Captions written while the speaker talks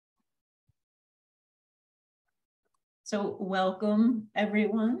So welcome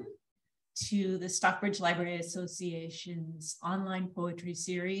everyone to the Stockbridge Library Association's online poetry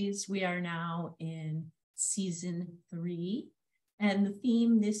series. We are now in season 3, and the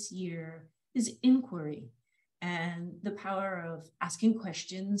theme this year is inquiry and the power of asking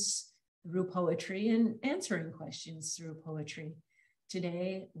questions through poetry and answering questions through poetry.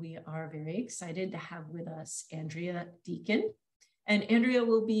 Today, we are very excited to have with us Andrea Deeken, and Andrea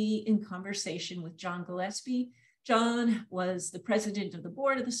will be in conversation with John Gillespie. John was the president of the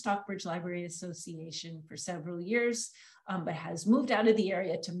board of the Stockbridge Library Association for several years, but has moved out of the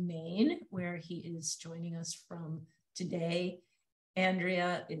area to Maine, where he is joining us from today.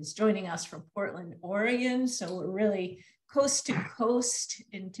 Andrea is joining us from Portland, Oregon. So we're really coast to coast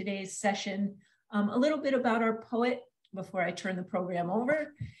in today's session. A little bit about our poet before I turn the program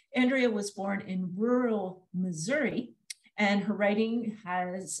over. Andrea was born in rural Missouri, and her writing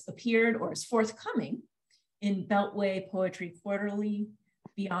has appeared or is forthcoming in Beltway Poetry Quarterly,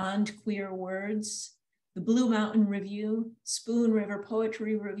 Beyond Queer Words, the Blue Mountain Review, Spoon River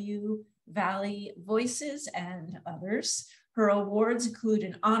Poetry Review, Valley Voices, and others. Her awards include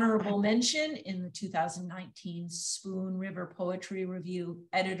an honorable mention in the 2019 Spoon River Poetry Review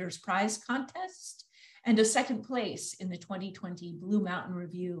Editor's Prize Contest, and a second place in the 2020 Blue Mountain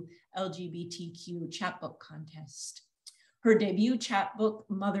Review LGBTQ Chapbook Contest. Her debut chapbook,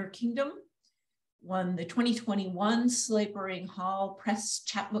 Mother Kingdom, won the 2021 Slapering Hall Press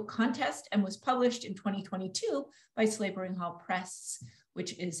Chapbook Contest and was published in 2022 by Slapering Hall Press,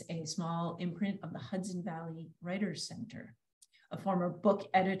 which is a small imprint of the Hudson Valley Writers Center. A former book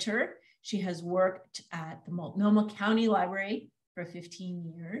editor, she has worked at the Multnomah County Library for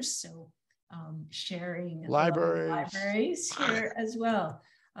 15 years, so sharing libraries here as well.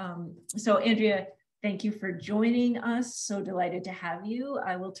 So Andrea, thank you for joining us. So delighted to have you.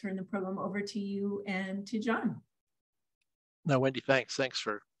 I will turn the program over to you and to John. No, Wendy, thanks. Thanks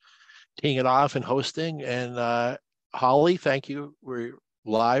for teeing it off and hosting. And Holly, thank you. We're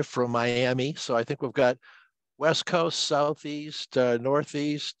live from Miami. So I think we've got West Coast, Southeast,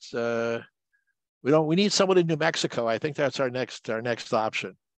 Northeast. We need someone in New Mexico. I think that's our next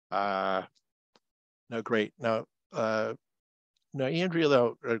option. No, great. No, Andrea,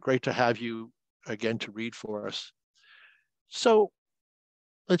 though, great to have you again to read for us. So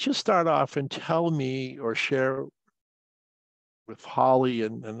let's just start off and tell me or share with Holly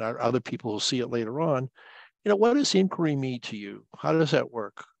and our other people who'll see it later on, what does inquiry mean to you? How does that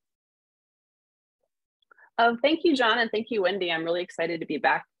work? Thank you, John, and thank you, Wendy. I'm really excited to be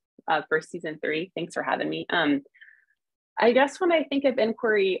back for season 3. Thanks for having me. I guess when I think of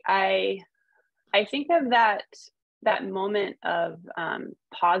inquiry, I think of that moment of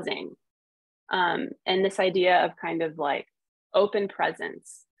pausing. And this idea of kind of like open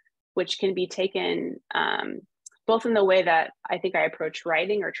presence, which can be taken both in the way that I think I approach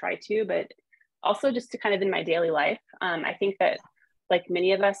writing or try to, but also just to kind of in my daily life. I think that like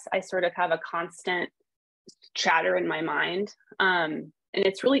many of us, I sort of have a constant chatter in my mind. And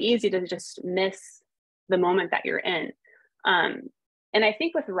it's really easy to just miss the moment that you're in. And I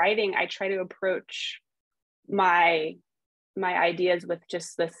think with writing, I try to approach my ideas with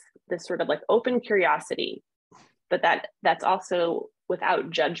just this sort of like open curiosity, but that's also without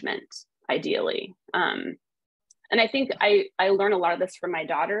judgment, ideally. And I think I learn a lot of this from my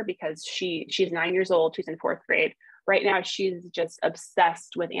daughter because she's 9 years old. She's in 4th grade. Right now, she's just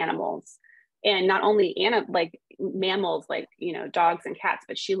obsessed with animals, and not only like mammals, like, dogs and cats,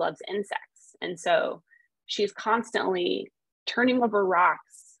 but she loves insects. And so she's constantly turning over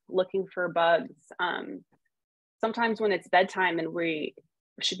rocks, looking for bugs. Sometimes when it's bedtime and we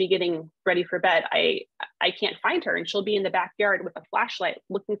should be getting ready for bed, I can't find her, and she'll be in the backyard with a flashlight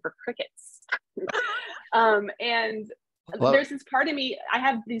looking for crickets. And there's this part of me, I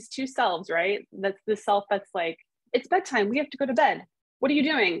have these two selves, right? That's the self that's like, it's bedtime, we have to go to bed. What are you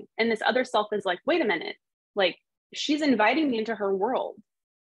doing? And this other self is like, wait a minute, like she's inviting me into her world.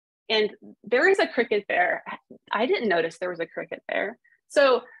 And there is a cricket there. I didn't notice there was a cricket there.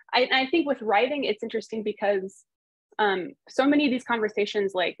 So I think with writing, it's interesting because so many of these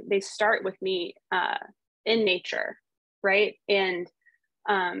conversations, like they start with me in nature, right? And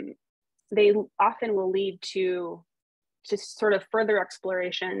they often will lead to sort of further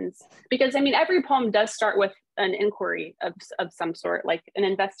explorations, because I mean, every poem does start with an inquiry of some sort, like an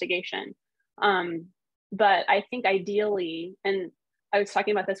investigation. But I think ideally, and I was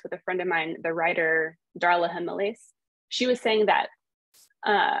talking about this with a friend of mine, the writer Darla Himeles, she was saying that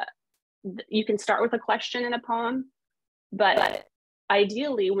you can start with a question in a poem, but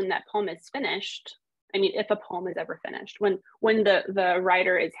ideally when that poem is finished, I mean, if a poem is ever finished, when the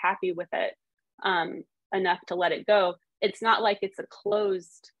writer is happy with it, enough to let it go, it's not like it's a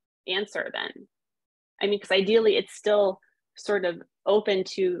closed answer then. I mean, because ideally it's still sort of open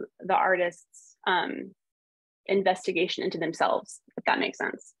to the artist's investigation into themselves, if that makes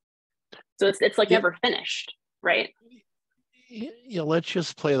sense. So it's like never finished, right? Yeah, let's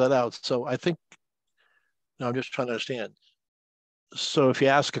just play that out. So I think, no, I'm just trying to understand. So if you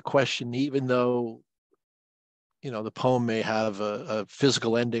ask a question, even though, the poem may have a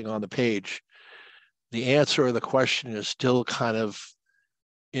physical ending on the page, the answer of the question is still kind of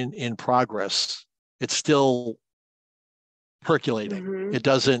in progress. It's still percolating. Mm-hmm. It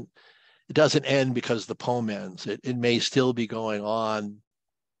doesn't end because the poem ends. It may still be going on.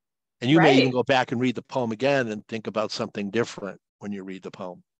 And you may even go back and read the poem again and think about something different when you read the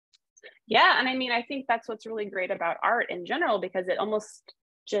poem. Yeah. And I mean, I think that's what's really great about art in general, because it almost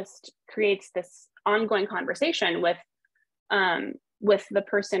just creates this ongoing conversation with the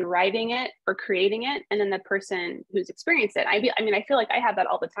person writing it or creating it, and then the person who's experienced it. I mean, I feel like I have that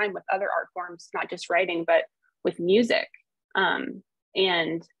all the time with other art forms, not just writing, but with music.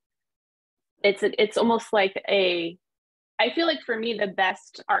 And it's almost like I feel like for me, the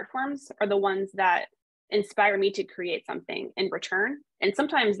best art forms are the ones that inspire me to create something in return. And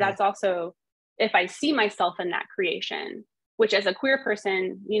sometimes that's also if I see myself in that creation, which as a queer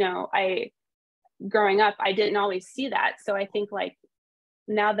person, growing up, I didn't always see that. So I think like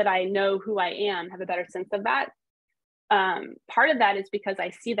now that I know who I am, have a better sense of that. Part of that is because I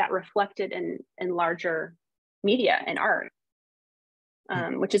see that reflected in larger media and art,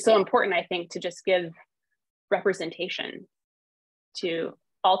 which is so important, I think, to just give representation to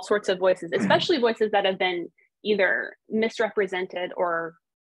all sorts of voices, especially voices that have been either misrepresented or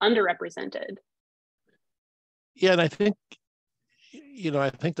underrepresented. Yeah, and I think,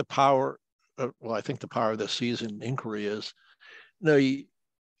 the power, I think the power of this season inquiry is,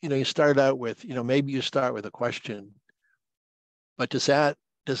 you start out with, maybe you start with a question, but does that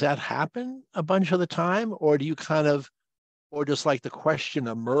happen a bunch of the time, or do you or just like the question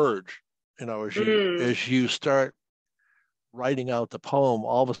emerge, as you start writing out the poem,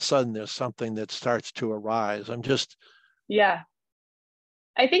 all of a sudden there's something that starts to arise. Yeah.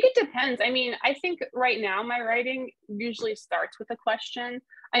 I think it depends. I mean, I think right now my writing usually starts with a question.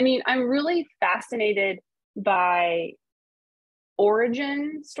 I mean, I'm really fascinated by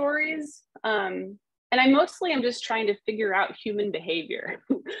origin stories. And I'm just trying to figure out human behavior,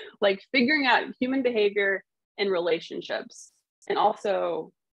 like figuring out human behavior in relationships, and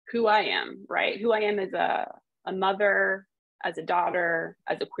also who I am, right? Who I am as a mother, as a daughter,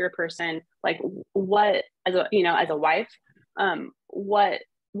 as a queer person, like what, as a wife,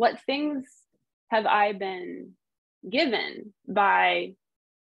 what things have I been given by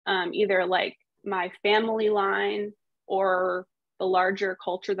either like my family line or the larger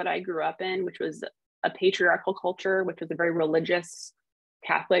culture that I grew up in, which was a patriarchal culture, which was a very religious,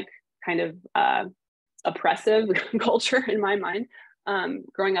 Catholic kind of oppressive culture in my mind,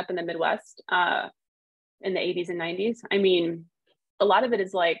 growing up in the Midwest in the 80s and 90s. I mean, a lot of it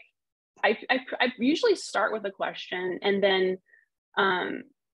is like, I usually start with a question, and then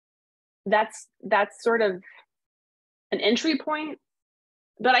that's sort of an entry point.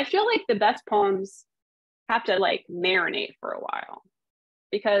 But I feel like the best poems have to like marinate for a while,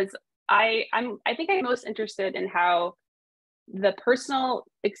 because I think I'm most interested in how the personal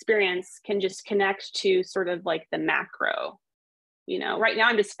experience can just connect to sort of like the macro. Right now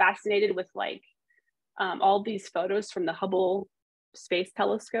I'm just fascinated with like all these photos from the Hubble Space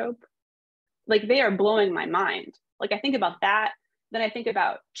Telescope. Like they are blowing my mind. Like I think about that, then I think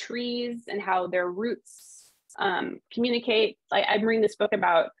about trees and how their roots communicate. I'm reading this book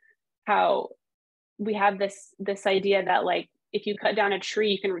about how we have this idea that like if you cut down a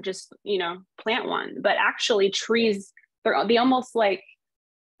tree, you can just plant one, but actually trees, they almost like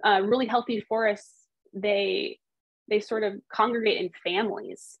really healthy forests. They sort of congregate in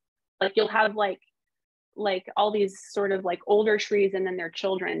families. Like you'll have like all these sort of like older trees and then their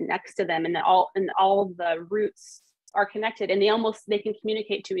children next to them, and all the roots are connected, and they can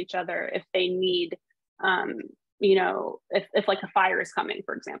communicate to each other if they need if like a fire is coming,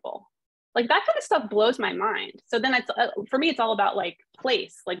 for example. Like that kind of stuff blows my mind. So then it's for me, it's all about like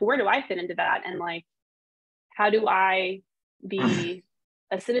place, like where do I fit into that, and like how do I be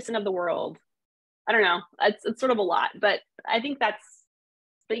a citizen of the world? I don't know. It's sort of a lot, but I think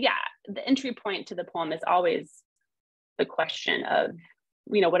but yeah, the entry point to the poem is always the question of,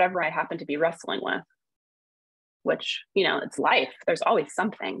 whatever I happen to be wrestling with, which, it's life. There's always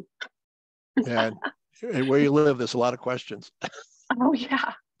something. And where you live, there's a lot of questions. Oh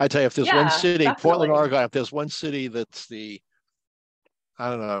yeah. I tell you, if there's one city, definitely. Portland, Oregon, if there's one city that's I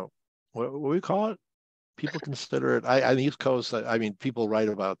don't know, what do we call it? people consider it, on the East Coast, I mean, people write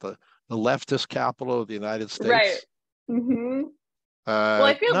about the leftist capital of the United States. Right. Mm-hmm. Well,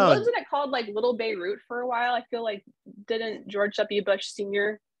 I feel, no, wasn't it called like Little Beirut for a while? I feel like, didn't George W. Bush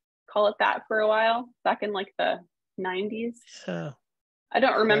Sr. call it that for a while back in like the 90s? Yeah. I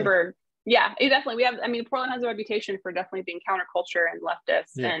don't remember. Yeah, it definitely, we have, I mean, Portland has a reputation for definitely being counterculture and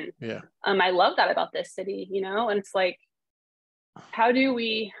leftist. Yeah, and yeah. I love that about this city, you know, and it's like, how do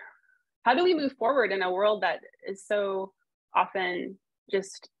we move forward in a world that is so often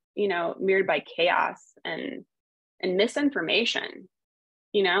just, you know, mirrored by chaos and misinformation,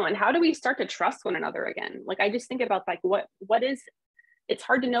 you know, and how do we start to trust one another again? Like, I just think about like, what is, it's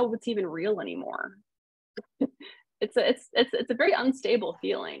hard to know what's even real anymore. It's a very unstable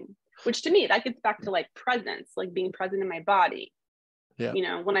feeling, which to me, that gets back to like presence, like being present in my body. Yeah. You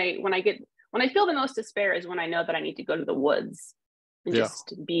know, when I feel the most despair is when I know that I need to go to the woods and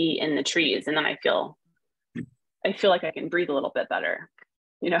just be in the trees. And then I feel like I can breathe a little bit better,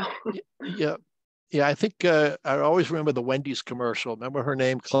 you know? Yeah. Yeah. I think I always remember the Wendy's commercial. Remember her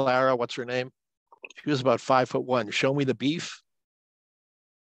name, Clara? What's her name? She was about 5'1". Show me the beef.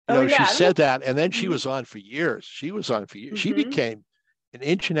 You know, she said that, and then she was on for years. She became an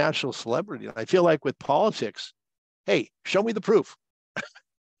international celebrity. And I feel like with politics, hey, show me the proof.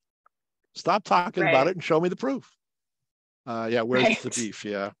 Stop talking about it and show me the proof. Where's the beef?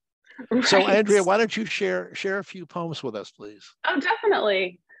 Yeah. Right. So Andrea, why don't you share a few poems with us, please? Oh,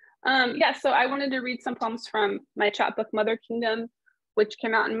 definitely. So I wanted to read some poems from my chapbook, Mother Kingdom, which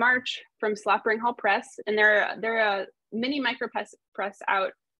came out in March from Slappering Hall Press. And they're a mini micro press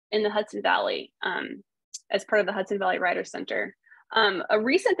out in the Hudson Valley as part of the Hudson Valley Writer Center. A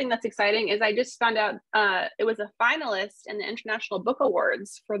recent thing that's exciting is I just found out it was a finalist in the International Book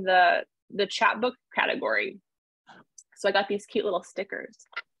Awards for the chapbook category. So I got these cute little stickers.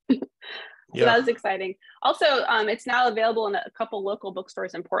 So that was exciting. Also, it's now available in a couple local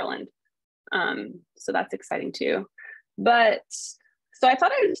bookstores in Portland. So that's exciting too. But so I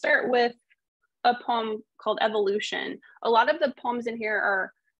thought I would start with a poem called Evolution. A lot of the poems in here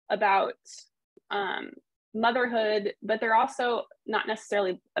are about motherhood, but they're also not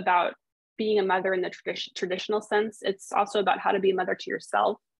necessarily about being a mother in the traditional sense. It's also about how to be a mother to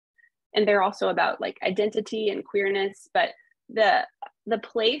yourself. And they're also about like identity and queerness, but the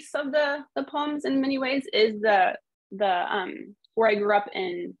place of the poems in many ways is the where I grew up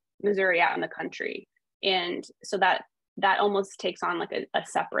in Missouri, out in the country. And so that almost takes on like a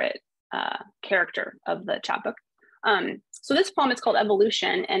separate character of the chapbook. So this poem is called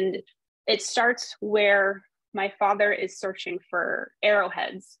Evolution, and it starts where my father is searching for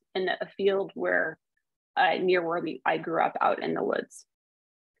arrowheads in a field where near where I grew up out in the woods.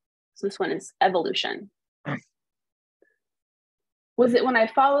 So this one is Evolution. Was it when I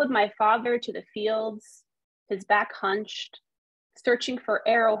followed my father to the fields, his back hunched, searching for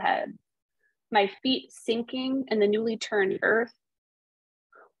arrowheads, my feet sinking in the newly turned earth?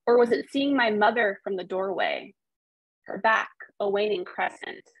 Or was it seeing my mother from the doorway, her back a waning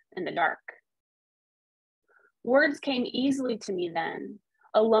crescent in the dark? Words came easily to me then,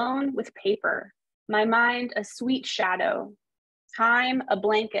 alone with paper, my mind a sweet shadow, time a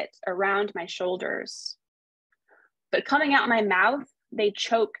blanket around my shoulders. But coming out my mouth, they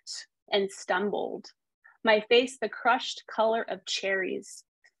choked and stumbled, my face the crushed color of cherries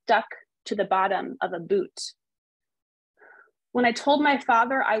stuck to the bottom of a boot. When I told my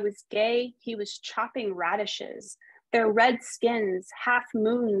father I was gay, he was chopping radishes, their red skins half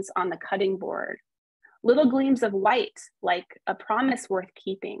moons on the cutting board, little gleams of white like a promise worth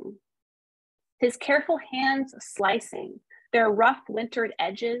keeping. His careful hands slicing, their rough wintered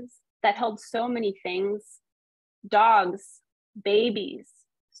edges that held so many things, dogs, babies,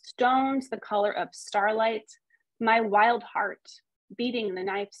 stones the color of starlight, my wild heart beating the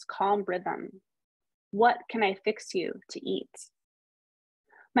knife's calm rhythm. What can I fix you to eat?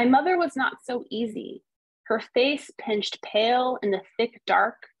 My mother was not so easy. Her face pinched pale in the thick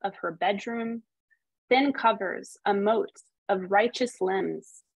dark of her bedroom, thin covers a moat of righteous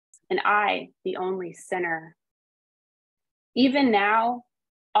limbs, and I the only sinner. Even now,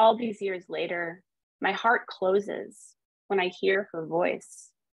 all these years later, my heart closes when I hear her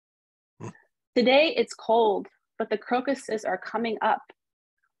voice. Today it's cold, but the crocuses are coming up,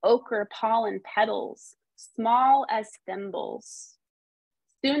 ochre pollen petals, small as thimbles.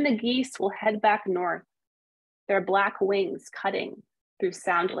 Soon the geese will head back north, their black wings cutting through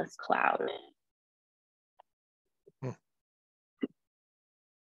soundless cloud.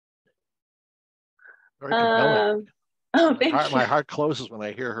 Very compelling. Thank you. My heart closes when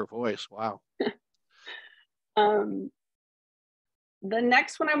I hear her voice. Wow. The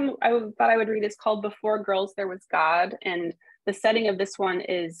next one I thought I would read is called Before Girls There Was God. And the setting of this one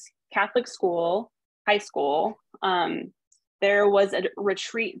is Catholic school, high school. There was a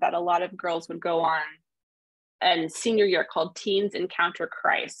retreat that a lot of girls would go on and senior year called Teens Encounter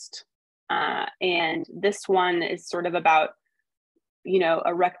Christ. And this one is sort of about, you know,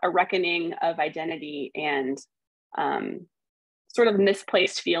 a reckoning of identity and sort of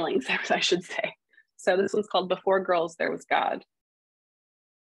misplaced feelings, I should say. So this one's called Before Girls There Was God.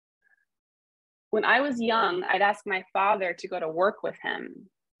 When I was young, I'd ask my father to go to work with him.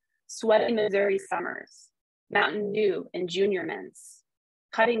 Sweaty Missouri summers, Mountain Dew and junior mints,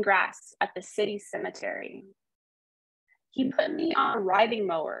 cutting grass at the city cemetery. He put me on a riding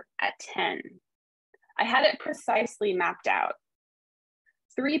mower at 10. I had it precisely mapped out.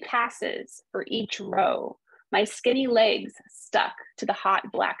 3 passes for each row, my skinny legs stuck to the hot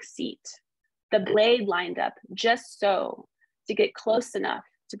black seat, the blade lined up just so to get close enough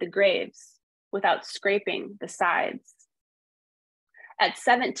to the graves without scraping the sides. At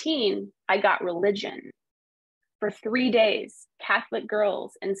 17, I got religion. For 3 days, Catholic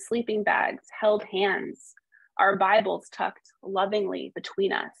girls in sleeping bags held hands, our Bibles tucked lovingly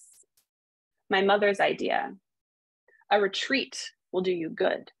between us. My mother's idea. A retreat will do you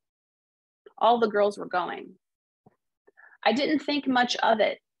good. All the girls were going. I didn't think much of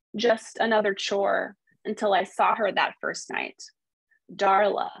it, just another chore, until I saw her that first night.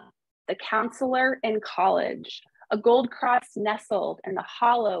 Darla, the counselor in college, a gold cross nestled in the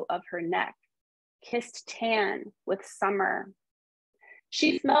hollow of her neck, kissed tan with summer.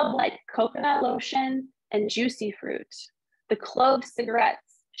 She smelled like coconut lotion and juicy fruit, the clove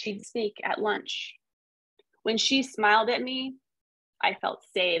cigarettes she'd sneak at lunch. When she smiled at me, I felt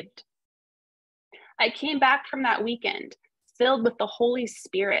saved. I came back from that weekend filled with the Holy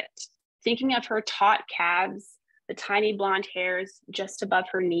Spirit, thinking of her taut calves, the tiny blonde hairs just above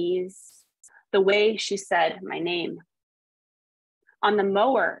her knees, the way she said my name. On the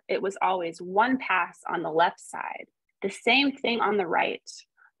mower, it was always 1 pass on the left side, the same thing on the right,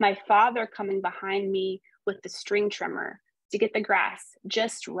 my father coming behind me with the string trimmer to get the grass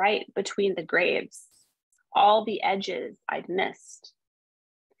just right between the graves, all the edges I'd missed.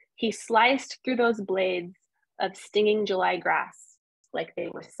 He sliced through those blades of stinging July grass like they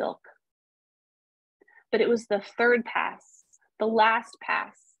were silk. But it was the 3rd pass, the last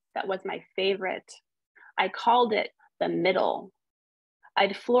pass, that was my favorite. I called it the middle.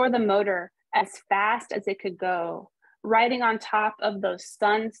 I'd floor the motor as fast as it could go, riding on top of those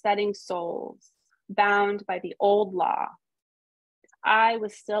sun-setting souls, bound by the old law. I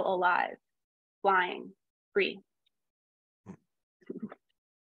was still alive, flying, free.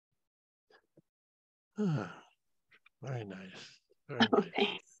 Very nice. Very nice.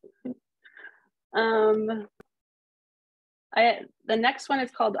 Thanks. The next one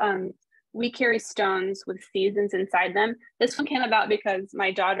is called We Carry Stones with Seasons Inside Them. This one came about because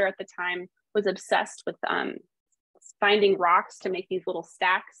my daughter at the time was obsessed with finding rocks to make these little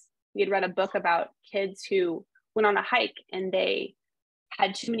stacks. We had read a book about kids who went on a hike and they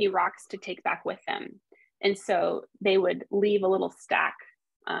had too many rocks to take back with them. And so they would leave a little stack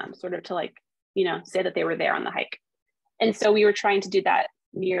sort of to, like, you know, say that they were there on the hike. And so we were trying to do that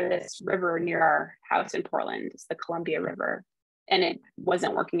near this river near our house in Portland. It's the Columbia River, and it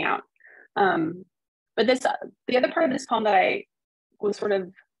wasn't working out. But this, the other part of this poem that I was sort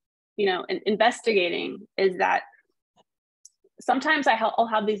of, you know, investigating is that sometimes I'll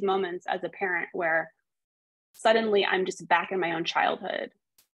have these moments as a parent where suddenly I'm just back in my own childhood.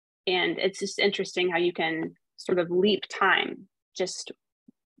 And it's just interesting how you can sort of leap time just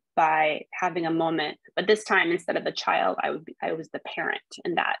by having a moment. But this time, instead of the child, I was the parent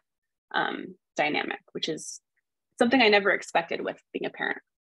in that dynamic, which is something I never expected with being a parent.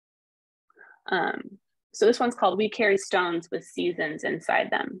 So this one's called We Carry Stones with Seasons Inside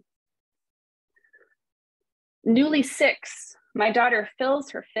Them. Newly 6, my daughter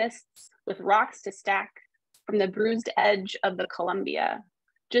fills her fists with rocks to stack from the bruised edge of the Columbia,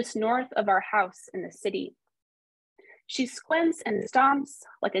 just north of our house in the city. She squints and stomps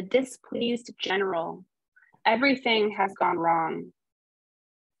like a displeased general. Everything has gone wrong.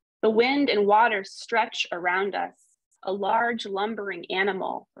 The wind and water stretch around us, a large lumbering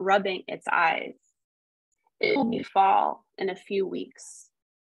animal rubbing its eyes. It will be fall in a few weeks.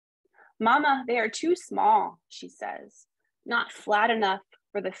 Mama, they are too small, she says, not flat enough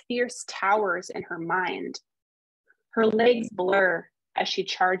for the fierce towers in her mind. Her legs blur as she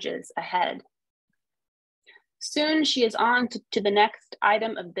charges ahead. Soon she is on to the next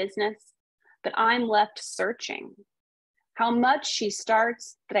item of business, but I'm left searching. How much she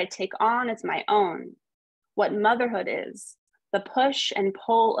starts that I take on as my own, what motherhood is, the push and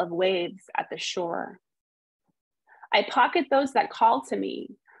pull of waves at the shore. I pocket those that call to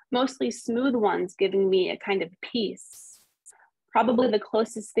me, mostly smooth ones giving me a kind of peace, probably the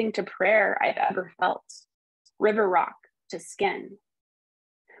closest thing to prayer I've ever felt, river rock to skin.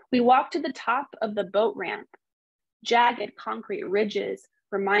 We walk to the top of the boat ramp, jagged concrete ridges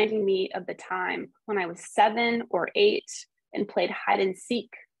reminding me of the time when I was 7 or 8 and played hide and seek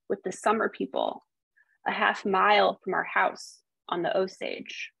with the summer people, a half mile from our house on the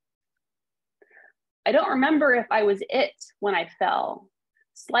Osage. I don't remember if I was it when I fell,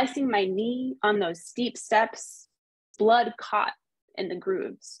 slicing my knee on those steep steps, blood caught in the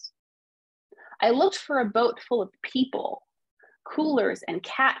grooves. I looked for a boat full of people, coolers and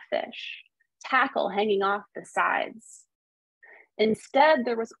catfish, tackle hanging off the sides. Instead,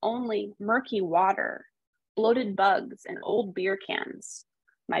 there was only murky water, bloated bugs, and old beer cans,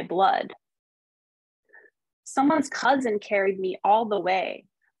 my blood. Someone's cousin carried me all the way,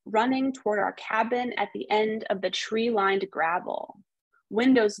 running toward our cabin at the end of the tree-lined gravel.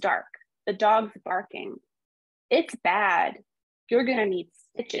 Windows dark, the dogs barking. It's bad. You're gonna need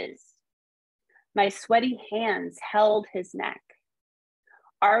stitches. My sweaty hands held his neck.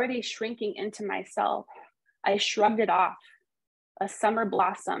 Already shrinking into myself, I shrugged it off, a summer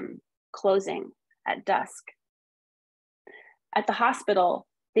blossom closing at dusk. At the hospital,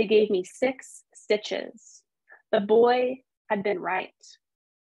 they gave me 6 stitches. The boy had been right.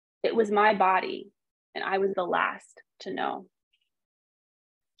 It was my body, and I was the last to know.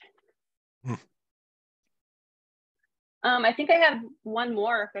 I think I have one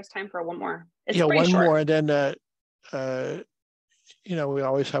more if there's time for one more. It's one short. more, and then we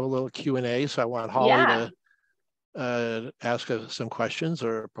always have a little Q&A, so I want Holly to ask us some questions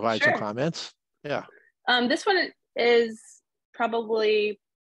or provide some comments. Yeah. This one is probably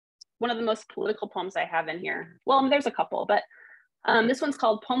one of the most political poems I have in here. Well, there's a couple, but this one's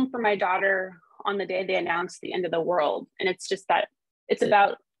called Poem for My Daughter on the Day They Announced the End of the World. And it's just that it's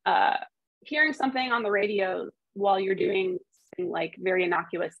about hearing something on the radio while you're doing something like very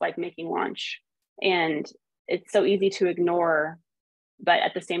innocuous, like making lunch. And it's so easy to ignore. But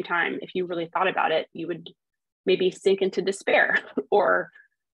at the same time, if you really thought about it, you would maybe sink into despair or,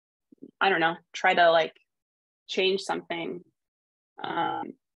 I don't know, try to like change something.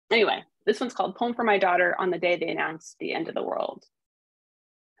 Anyway, this one's called Poem for My Daughter on the Day They Announced the End of the World.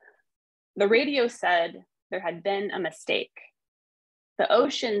 The radio said there had been a mistake. The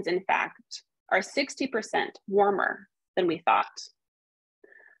oceans, in fact, are 60% warmer than we thought.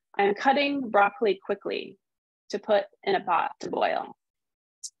 I am cutting broccoli quickly to put in a pot to boil.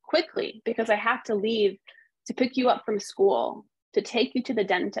 Quickly, because I have to leave to pick you up from school, to take you to the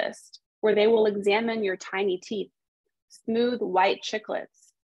dentist, where they will examine your tiny teeth, smooth white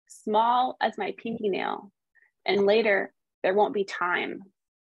chiclets, small as my pinky nail, and later there won't be time.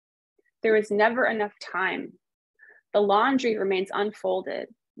 There is never enough time. The laundry remains unfolded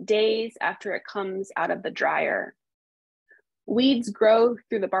days after it comes out of the dryer. Weeds grow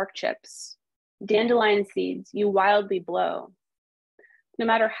through the bark chips. Dandelion seeds you wildly blow. No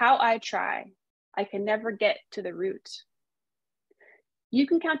matter how I try, I can never get to the root. You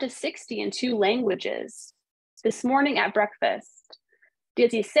can count to 60 in 2 languages. This morning at breakfast,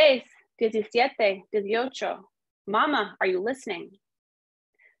 16, 17, 18. Mama, are you listening?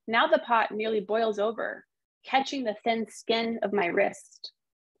 Now the pot nearly boils over, catching the thin skin of my wrist.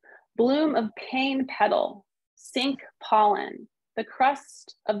 Bloom of pain petal, sink pollen, the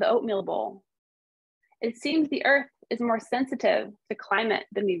crust of the oatmeal bowl. It seems the earth is more sensitive to climate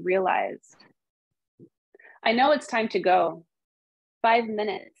than we realized. I know it's time to go. 5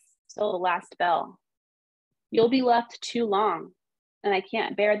 minutes till the last bell. You'll be left too long, and I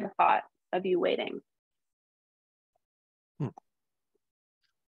can't bear the thought of you waiting.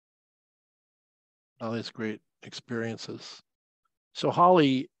 All these great experiences. So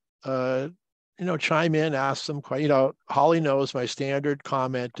Holly, chime in, ask some questions. Holly knows my standard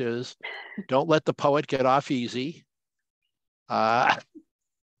comment is, don't let the poet get off easy. Well,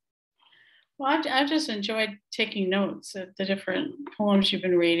 I've just enjoyed taking notes of the different poems you've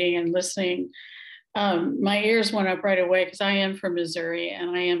been reading and listening. My ears went up right away because I am from Missouri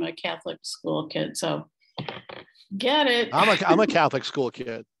and I am a Catholic school kid. So get it. I'm a Catholic school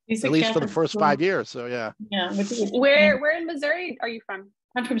kid, at least for the first 5 years. So yeah. Yeah. Where in Missouri are you from?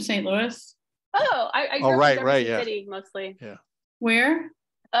 I'm from St. Louis. Oh, I grew up in Jefferson City mostly. Yeah. Where?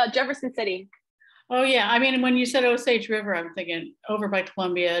 Jefferson City. Oh yeah, I mean, when you said Osage River, I'm thinking over by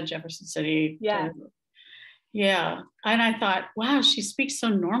Columbia, Jefferson City. Yeah. Yeah, and I thought, wow, she speaks so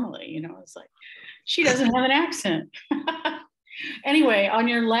normally. It's like she doesn't have an accent. Anyway, on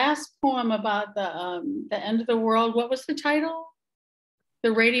your last poem about the end of the world, what was the title?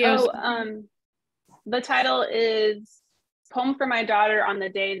 The radio. The title is Poem for My Daughter on the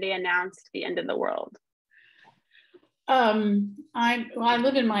Day They Announced the End of the World. I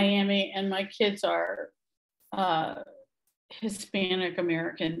live in Miami, and my kids are Hispanic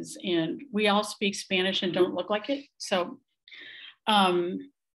Americans, and we all speak Spanish and don't look like it. So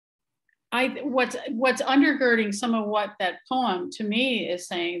what's undergirding some of what that poem to me is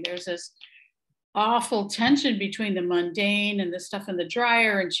saying, there's this awful tension between the mundane and the stuff in the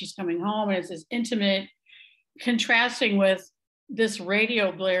dryer, and she's coming home and it's this intimate, contrasting with this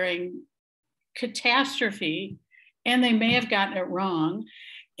radio blaring catastrophe, and they may have gotten it wrong,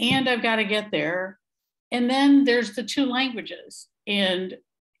 and I've got to get there. And then there's the two languages, and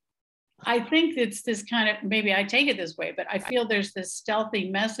I think it's this kind of, maybe I take it this way, but I feel there's this stealthy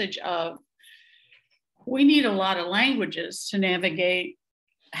message of, we need a lot of languages to navigate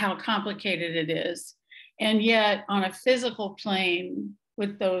how complicated it is. And yet on a physical plane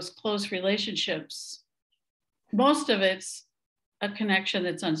with those close relationships, most of it's a connection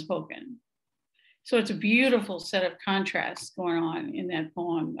that's unspoken. So it's a beautiful set of contrasts going on in that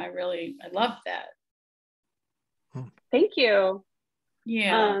poem. I love that. Thank you.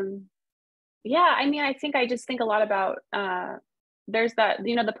 Yeah. Yeah, I mean, I just think a lot about, there's that,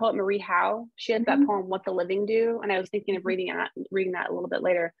 the poet Marie Howe, she had that poem, What the Living Do. And I was thinking of reading that a little bit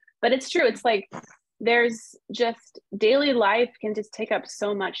later, but it's true. It's like, there's just daily life can just take up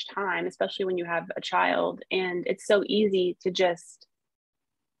so much time, especially when you have a child. And it's so easy to just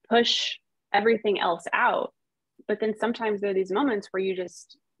push everything else out. But then sometimes there are these moments where you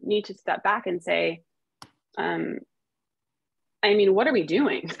just need to step back and say, I mean, what are we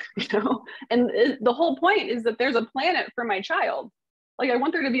doing? And the whole point is that there's a planet for my child. Like, I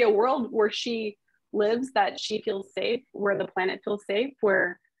want there to be a world where she lives, that she feels safe, where the planet feels safe,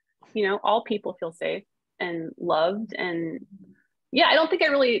 where, all people feel safe and loved. And yeah, I don't think I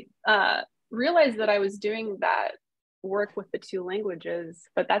really realized that I was doing that work with the two languages,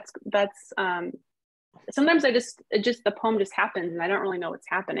 but that's sometimes the poem just happens and I don't really know what's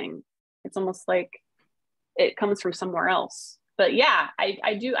happening. It's almost like it comes from somewhere else. But yeah, I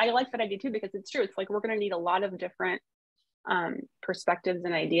like that idea too, because it's true. It's like, we're going to need a lot of different perspectives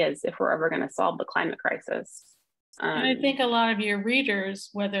and ideas if we're ever going to solve the climate crisis. And I think a lot of your readers,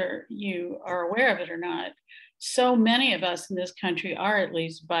 whether you are aware of it or not, so many of us in this country are at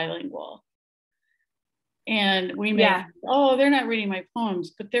least bilingual. And we may, they're not reading my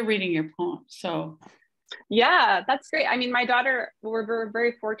poems, but they're reading your poems. So yeah, that's great. I mean, my daughter, we're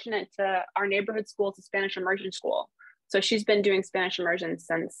very fortunate to, our neighborhood school is a Spanish immersion school. So she's been doing Spanish immersion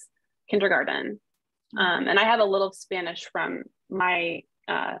since kindergarten. And I have a little Spanish from my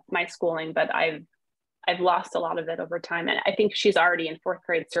schooling, but I've lost a lot of it over time. And I think she's already in fourth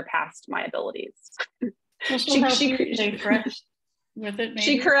grade surpassed my abilities. Well, she stay fresh with it, maybe?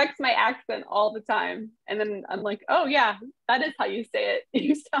 She corrects my accent all the time. And then I'm like, oh yeah, that is how you say it.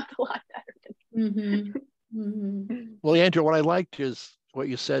 You sound a lot better. Well, Andrea, what I liked is what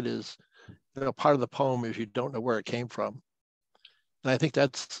you said is, part of the poem is you don't know where it came from. And I think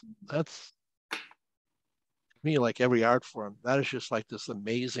that's me, like every art form, that is just like this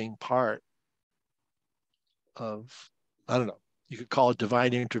amazing part of, I don't know, you could call it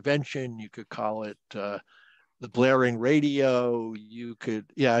divine intervention, you could call it the blaring radio, you could,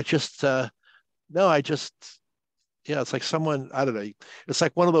 it's like someone, I don't know, it's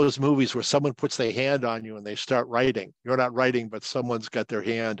like one of those movies where someone puts their hand on you and they start writing. You're not writing, but someone's got their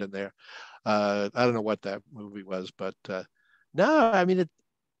hand in there. I don't know what that movie was, but I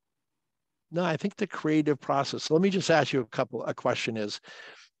think the creative process. So let me just ask you a question is,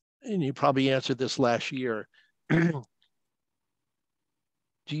 and you probably answered this last year. Do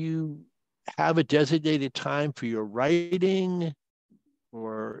you have a designated time for your writing?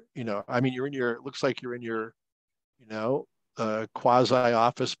 Or, it looks like you're in your, quasi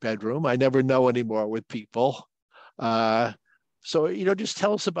office bedroom. I never know anymore with people. So, just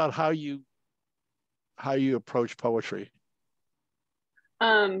tell us about how you approach poetry.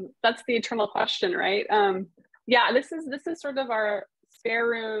 That's the eternal question, right? This is sort of our spare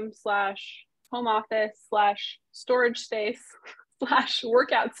room / home office / storage space /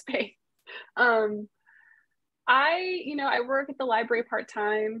 workout space. I work at the library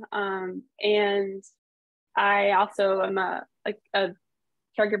part-time, and I also am a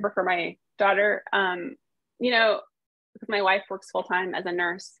caregiver for my daughter. Because my wife works full-time as a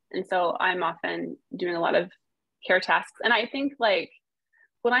nurse, and so I'm often doing a lot of care tasks. And I think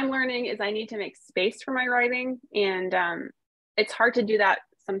what I'm learning is I need to make space for my writing, and it's hard to do that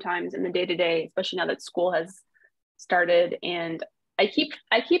sometimes in the day-to-day, especially now that school has started, and I keep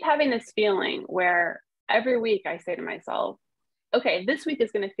having this feeling where every week I say to myself, okay, this week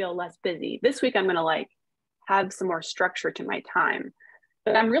is going to feel less busy. This week I'm going to like have some more structure to my time.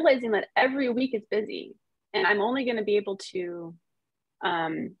 But I'm realizing that every week is busy, and I'm only going to be able to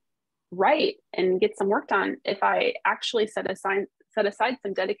write and get some work done if I actually set aside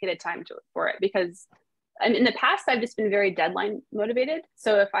some dedicated time for it. Because in the past, I've just been very deadline motivated.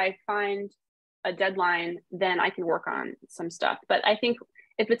 So if I find a deadline, then I can work on some stuff. But I think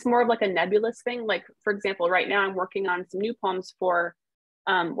if it's more of like a nebulous thing, like for example, right now I'm working on some new poems for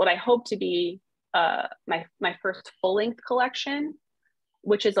what I hope to be my first full-length collection,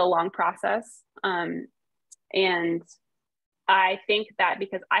 which is a long process. And I think that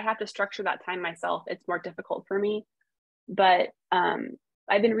because I have to structure that time myself, it's more difficult for me. But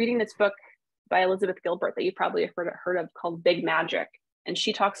I've been reading this book by Elizabeth Gilbert that you probably have heard of called Big Magic. And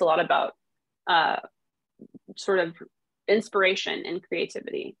she talks a lot about sort of inspiration and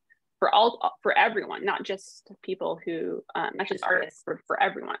creativity for everyone, not just people who, not just artists, but for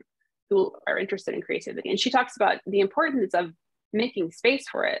everyone who are interested in creativity. And she talks about the importance of making space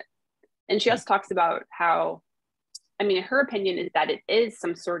for it. And she also talks about how, I mean, her opinion is that it is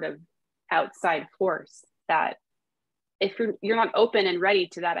some sort of outside force that if you're not open and ready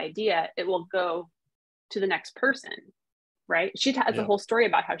to that idea, it will go to the next person, right? She has a whole story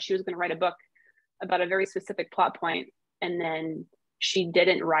about how she was going to write a book about a very specific plot point, and then she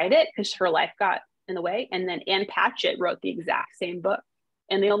didn't write it because her life got in the way. And then Anne Patchett wrote the exact same book,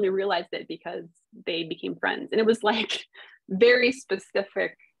 and they only realized it because they became friends. And it was like very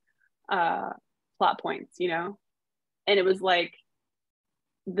specific plot points, you know? And it was like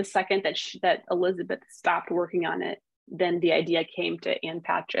the second that Elizabeth stopped working on it, then the idea came to Anne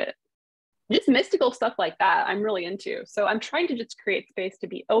Patchett. Just mystical stuff like that I'm really into. So I'm trying to just create space to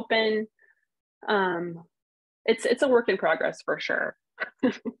be open. It's a work in progress for sure.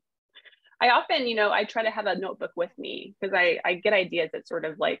 I often, I try to have a notebook with me because I get ideas at sort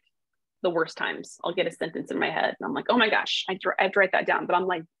of like the worst times. I'll get a sentence in my head and I'm like, oh my gosh, I have to write that down. But I'm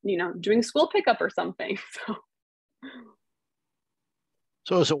like, doing school pickup or something.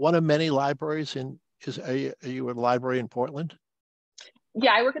 So is it one of many libraries are you a library in Portland?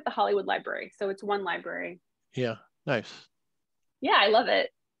 Yeah, I work at the Hollywood Library. So it's one library. Yeah, nice. Yeah, I love it.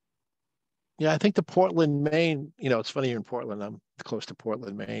 Yeah, I think the Portland, Maine, it's funny you're in Portland. I'm close to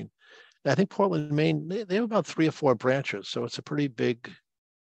Portland, Maine. And I think Portland, Maine, they have about 3 or 4 branches. So it's a pretty big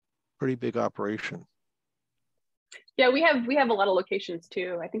operation. Yeah, we have a lot of locations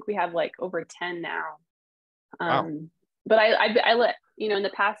too. I think we have like over 10 now. Wow. But I let, in the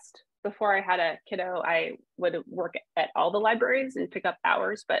past, before I had a kiddo, I would work at all the libraries and pick up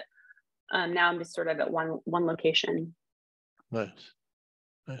hours, but now I'm just sort of at one location. Nice.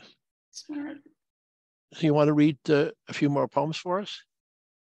 Smart. So you want to read a few more poems for us?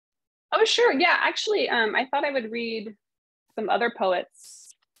 Oh, sure. Yeah, actually, I thought I would read some other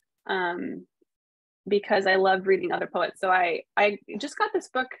poets because I love reading other poets. So I just got this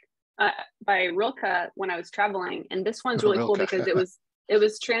book by Rilke when I was traveling, and this one's really cool because it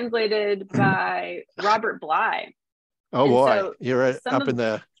was translated by Robert Bly. Oh boy, so you're up in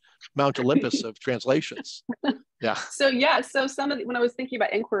the Mount Olympus of translations. Yeah. So some of when I was thinking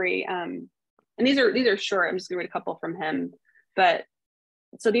about inquiry, and these are short. I'm just gonna read a couple from him, but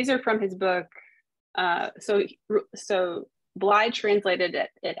so these are from his book. So Bly translated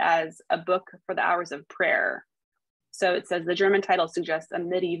it as a book for the hours of prayer. So it says the German title suggests a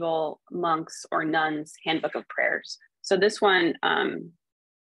medieval monks or nuns handbook of prayers. So this one's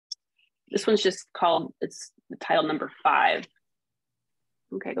just called, it's the title number 5.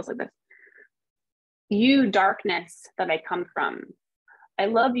 Okay, it goes like this. You darkness that I come from, I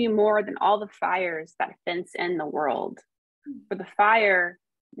love you more than all the fires that fence in the world. For the fire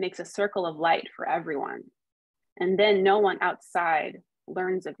makes a circle of light for everyone, and then no one outside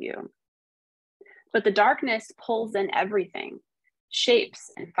learns of you. But the darkness pulls in everything,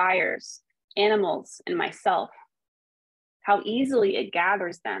 shapes and fires, animals and myself. How easily it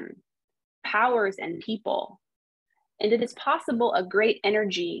gathers them, powers and people. And it is possible a great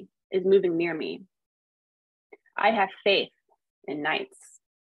energy is moving near me. I have faith in nights.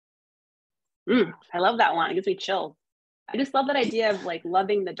 I love that one. It gives me chills. I just love that idea of like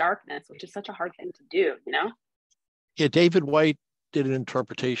loving the darkness, which is such a hard thing to do, Yeah, David White did an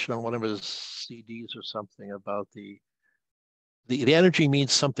interpretation on one of his CDs or something about the energy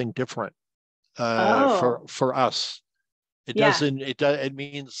means something different for us. It doesn't. It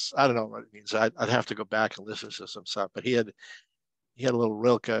means, I don't know what it means. I'd have to go back and listen to some stuff. But he had a little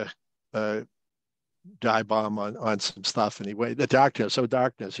Rilke dive bomb on some stuff, and he went the darkness.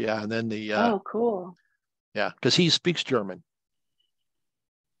 Yeah, and then the oh, cool. Yeah, because he speaks German.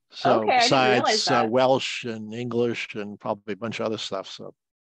 So Okay, I didn't realize besides that. Welsh and English and probably a bunch of other stuff. So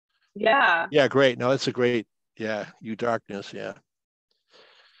Yeah. yeah, great. No, that's a great, yeah, You Darkness, yeah.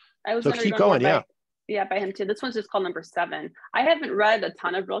 I was So going to read keep one more going, yeah. by him too. This one's just called number 7. I haven't read a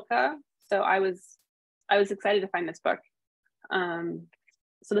ton of Rilke, so I was excited to find this book.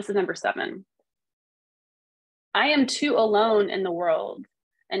 So this is number 7. I am too alone in the world,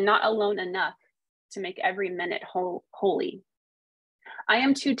 and not alone enough to make every minute holy. I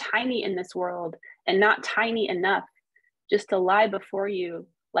am too tiny in this world, and not tiny enough just to lie before you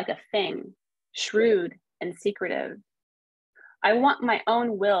like a thing, shrewd and secretive. I want my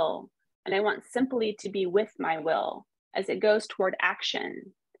own will, and I want simply to be with my will as it goes toward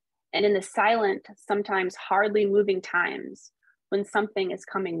action, and in the silent, sometimes hardly moving times when something is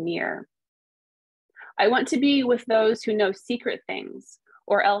coming near. I want to be with those who know secret things,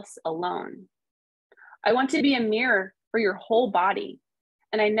 or else alone. I want to be a mirror for your whole body,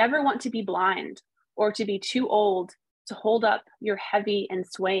 and I never want to be blind or to be too old to hold up your heavy and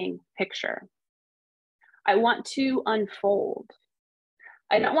swaying picture. I want to unfold.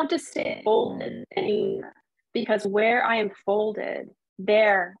 I don't want to stay folded anymore, because where I am folded,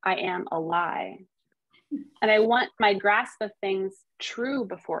 there I am a lie. And I want my grasp of things true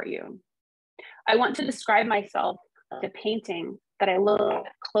before you. I want to describe myself like a painting that I looked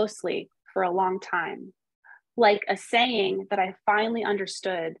at closely for a long time, like a saying that I finally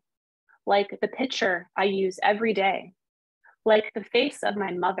understood, like the picture I use every day, like the face of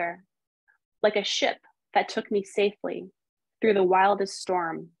my mother, like a ship that took me safely through the wildest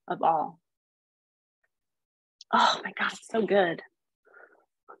storm of all. Oh my God, so good.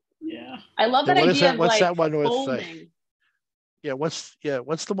 Yeah. I love So that what is idea that? of What's like that one with? folding. What's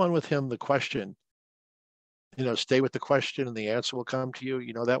the one with him? The question. Stay with the question, and the answer will come to you.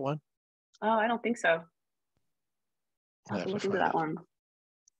 You know that one? Oh, I don't think so. I'll have to look into that one.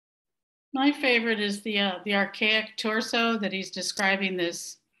 My favorite is the archaic torso that he's describing,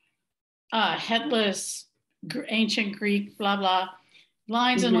 this headless ancient Greek, blah, blah,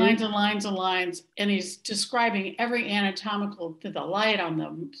 lines and lines and lines and lines. And he's describing every anatomical to the light on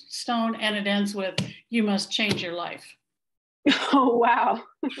the stone. And it ends with, you must change your life. Oh, wow.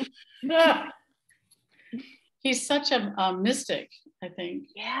 He's such a mystic, I think.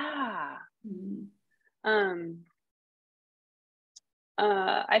 Yeah.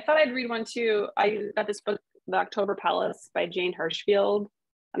 I thought I'd read one too. I got this book, The October Palace by Jane Hirschfield.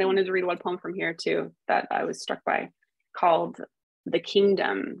 And I wanted to read one poem from here too that I was struck by, called The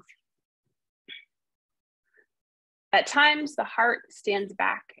Kingdom. At times, the heart stands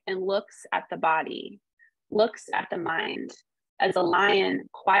back and looks at the body, looks at the mind, as a lion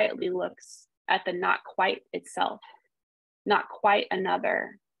quietly looks at the not quite itself, not quite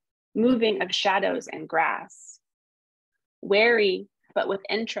another, moving of shadows and grass. Wary, but with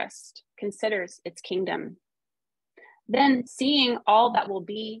interest, considers its kingdom. Then, seeing all that will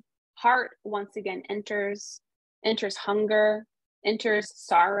be, heart once again enters hunger, enters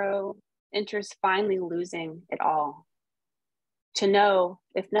sorrow, enters finally losing it all. To know,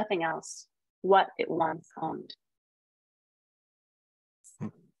 if nothing else, what it once owned.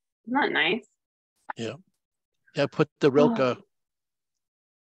 Isn't that nice? Yeah. Yeah, put the Rilke.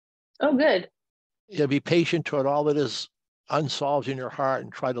 Oh, good. Yeah, be patient toward all that is unsolved in your heart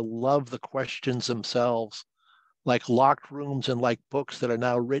and try to love the questions themselves, like locked rooms and like books that are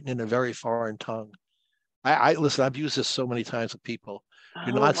now written in a very foreign tongue. I listen, I've used this so many times with people.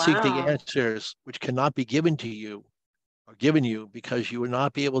 Do not seek the answers which cannot be given to you or given you, because you will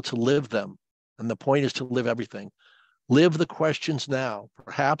not be able to live them. And the point is to live everything. Live the questions now.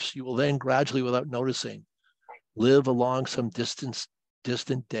 Perhaps you will then gradually, without noticing, live along some distant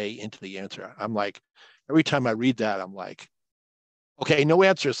day into the answer. I'm like, every time I read that, I'm like, okay, no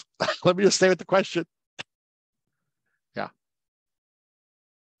answers. Let me just stay with the question. Yeah.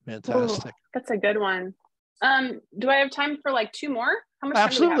 Fantastic. Ooh, that's a good one. Do I have time for like 2 more? How much time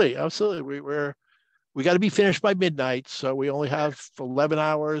do we have? Absolutely. We got to be finished by midnight, so we only have 11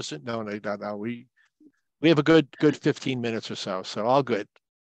 hours. No. We have a good 15 minutes or so all good.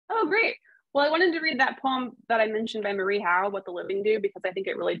 Oh, great. Well, I wanted to read that poem that I mentioned by Marie Howe, What the Living Do, because I think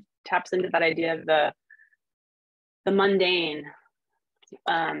it really taps into that idea of the mundane,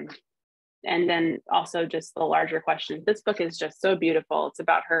 and then also just the larger questions. This book is just so beautiful. It's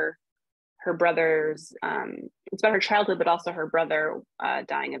about her brother's, it's about her childhood, but also her brother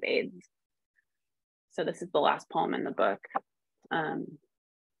dying of AIDS. So this is the last poem in the book.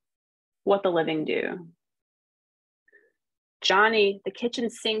 What the Living Do. Johnny, the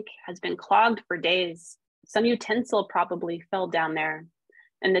kitchen sink has been clogged for days. Some utensil probably fell down there,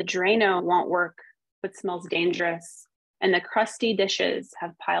 and the Drano won't work. but smells dangerous, and the crusty dishes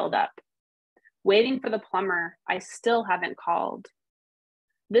have piled up. Waiting for the plumber, I still haven't called.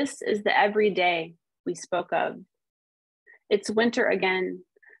 This is the everyday we spoke of. It's winter again.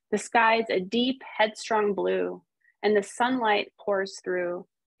 The sky's a deep, headstrong blue, and the sunlight pours through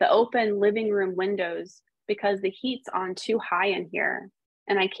the open living room windows because the heat's on too high in here,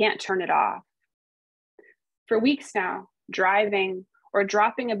 and I can't turn it off. For weeks now, driving or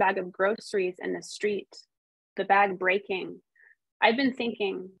dropping a bag of groceries in the street, the bag breaking, I've been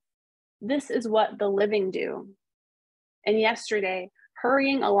thinking, this is what the living do. And yesterday,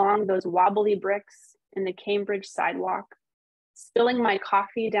 hurrying along those wobbly bricks in the Cambridge sidewalk, spilling my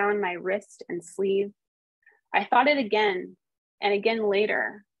coffee down my wrist and sleeve, I thought it again and again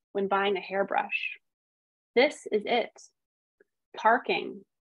later when buying a hairbrush. This is it. Parking,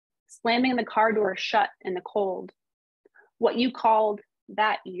 slamming the car door shut in the cold. What you called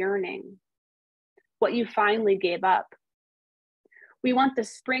that yearning. What you finally gave up. We want the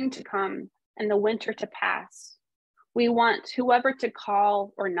spring to come and the winter to pass. We want whoever to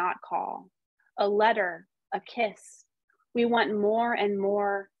call or not call, a letter, a kiss. We want more and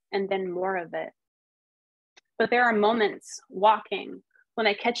more and then more of it. But there are moments walking when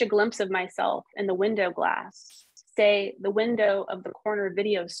I catch a glimpse of myself in the window glass, say the window of the corner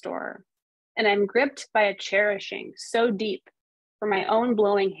video store, and I'm gripped by a cherishing so deep for my own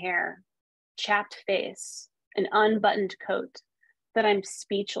blowing hair, chapped face, an unbuttoned coat, that I'm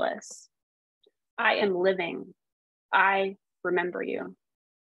speechless. I am living. I remember you.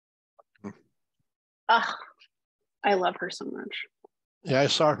 Ah, I love her so much. Yeah, I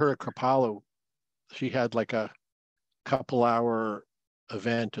saw her at Kripalu. She had like a couple-hour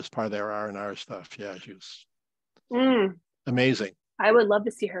event as part of their R&R stuff. Yeah, she was amazing. I would love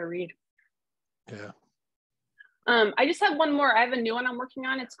to see her read. Yeah. I just have one more. I have a new one I'm working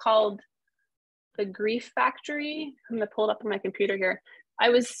on. It's called The Grief Factory. I'm gonna pull it up on my computer here. I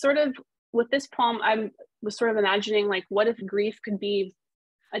was sort of, with this poem, I was sort of imagining like, what if grief could be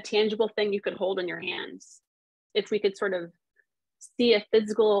a tangible thing you could hold in your hands? If we could sort of see a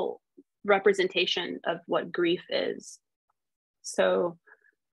physical representation of what grief is. So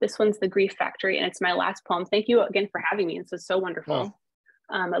this one's The Grief Factory, and it's my last poem. Thank you again for having me. This was so wonderful.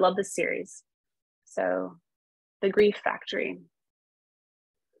 I love this series. So The Grief Factory.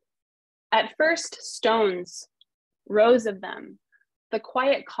 At first, stones, rows of them, the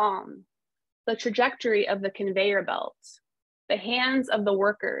quiet calm, the trajectory of the conveyor belt, the hands of the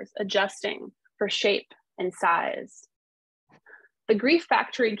workers adjusting for shape and size. The Grief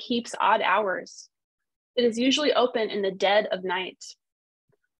Factory keeps odd hours. It is usually open in the dead of night.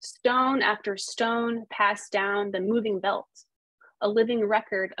 Stone after stone pass down the moving belt, a living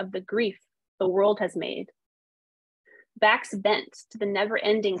record of the grief the world has made. Backs bent to the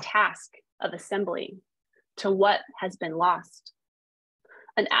never-ending task of assembly, to what has been lost.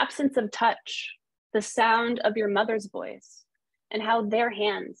 An absence of touch, the sound of your mother's voice, and how their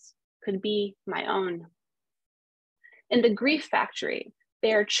hands could be my own. In the Grief Factory,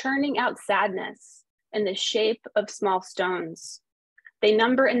 they are churning out sadness in the shape of small stones. They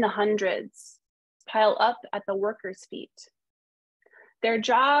number in the hundreds, pile up at the workers' feet. Their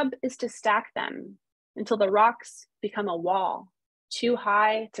job is to stack them until the rocks become a wall, too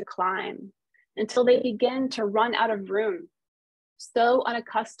high to climb, until they begin to run out of room. So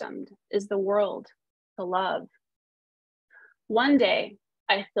unaccustomed is the world to love. One day,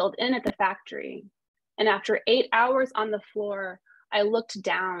 I filled in at the factory, and after 8 hours on the floor, I looked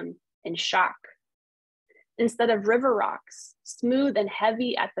down in shock. Instead of river rocks, smooth and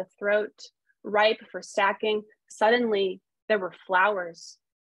heavy at the throat, ripe for stacking, suddenly there were flowers,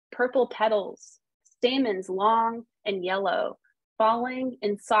 purple petals, stamens long and yellow, falling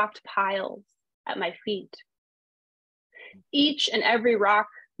in soft piles at my feet. Each and every rock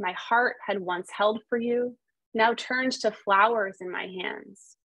my heart had once held for you now turned to flowers in my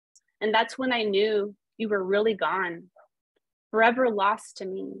hands. And that's when I knew you were really gone, forever lost to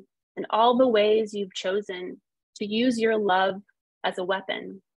me in all the ways you've chosen to use your love as a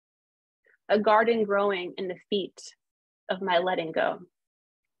weapon, a garden growing in the feet of my letting go.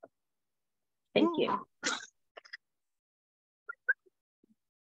 Thank you.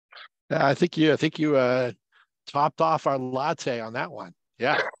 I think you topped off our latte on that one.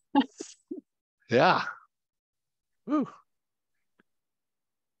 Yeah. Yeah. Woo.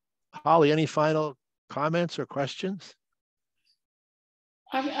 Holly, any final comments or questions?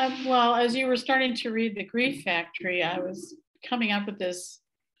 Well, as you were starting to read The Grief Factory, I was coming up with this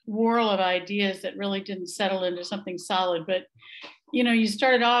whirl of ideas that really didn't settle into something solid. But, you know, you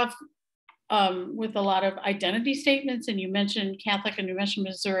started off with a lot of identity statements, and you mentioned Catholic and you mentioned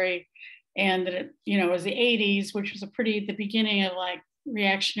Missouri. and that it, you know, was the 80s, which was the beginning of like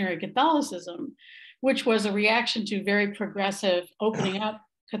reactionary Catholicism, which was a reaction to very progressive opening up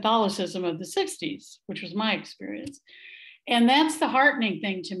Catholicism of the 60s, which was my experience. And that's the heartening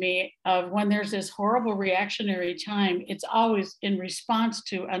thing to me of when there's this horrible reactionary time, it's always in response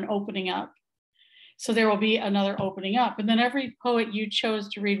to an opening up. So there will be another opening up. And then every poet you chose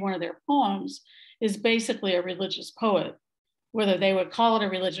to read one of their poems is basically a religious poet, whether they would call it a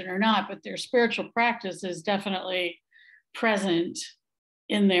religion or not, but their spiritual practice is definitely present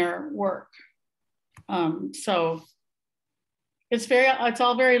in their work. So it's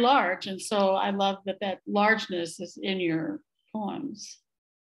all very large. And so I love that largeness is in your poems.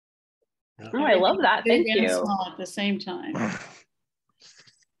 Oh, I love that. Thank you. Small at the same time.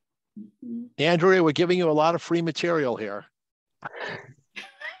 Andrea, we're giving you a lot of free material here.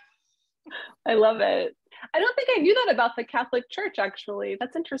 I love it. I don't think I knew that about the Catholic Church, actually.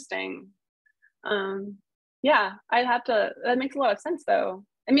 That's interesting. Yeah, I'd have to, that makes a lot of sense though.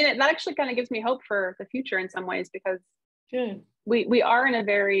 I mean, that actually kind of gives me hope for the future in some ways, because we are in a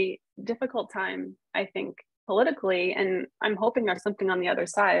very difficult time, I think, politically, and I'm hoping there's something on the other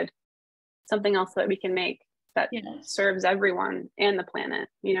side, something else that we can make that serves everyone and the planet,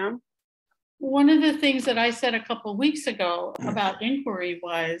 you know? One of the things that I said a couple of weeks ago about inquiry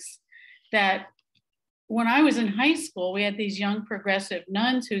was that when I was in high school, we had these young progressive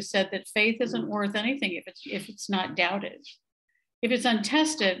nuns who said that faith isn't worth anything if it's not doubted. If it's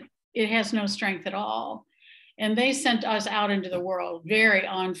untested, it has no strength at all. And they sent us out into the world very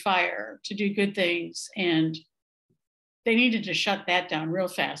on fire to do good things. And they needed to shut that down real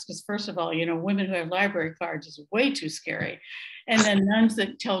fast. Because first of all, you know, women who have library cards is way too scary. And then nuns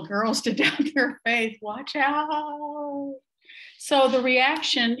that tell girls to doubt their faith, watch out. So the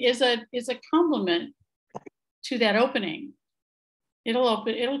reaction is a compliment to that opening.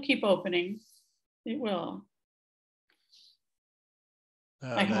 It'll keep opening. It will.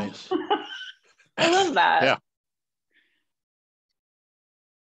 Oh, nice. I love that. Yeah.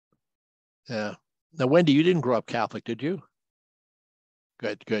 Yeah. Now, Wendy, you didn't grow up Catholic, did you?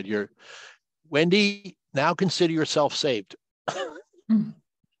 Good. Wendy, now consider yourself saved.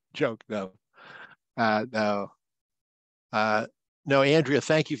 Joke, no. No, Andrea,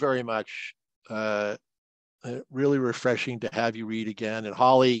 thank you very much. Really refreshing to have you read again. And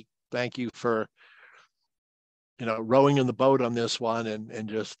Holly, thank you for, you know, rowing in the boat on this one and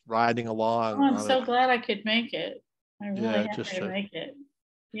just riding along. Oh, I'm so glad I could make it. I really happy to make it.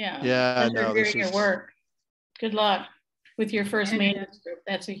 Yeah. Yeah, no, this is your work. Good luck with your first manuscript.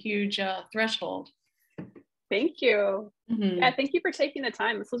 That's a huge threshold. Thank you. Mm-hmm. Yeah, thank you for taking the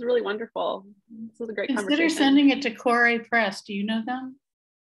time. This was really wonderful. This was a great conversation. Consider sending it to Core Press. Do you know them?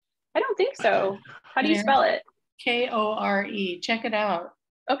 I don't think so. How do you spell it? Kore. Check it out.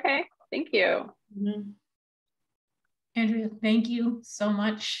 Okay, thank you. Mm-hmm. Andrea, thank you so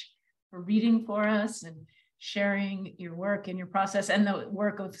much for reading for us and sharing your work and your process and the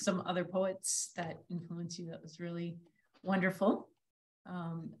work of some other poets that influence you. That was really wonderful.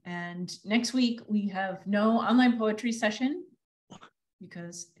 And next week we have no online poetry session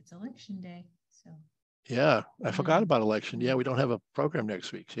because it's election day. So yeah, I forgot about election. Yeah, we don't have a program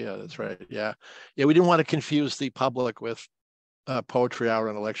next week. Yeah, that's right. Yeah, we didn't want to confuse the public with poetry hour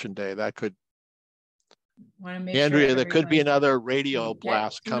on election day. That could, Andrea, there could be another radio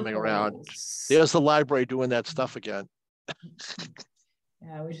blast coming around. There's the library doing that stuff again.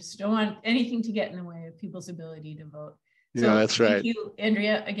 Yeah, we just don't want anything to get in the way of people's ability to vote. So yeah, that's right. Thank you,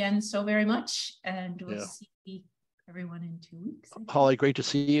 Andrea, again so very much. And we'll see everyone in 2 weeks. Holly, great to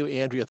see you. Andrea,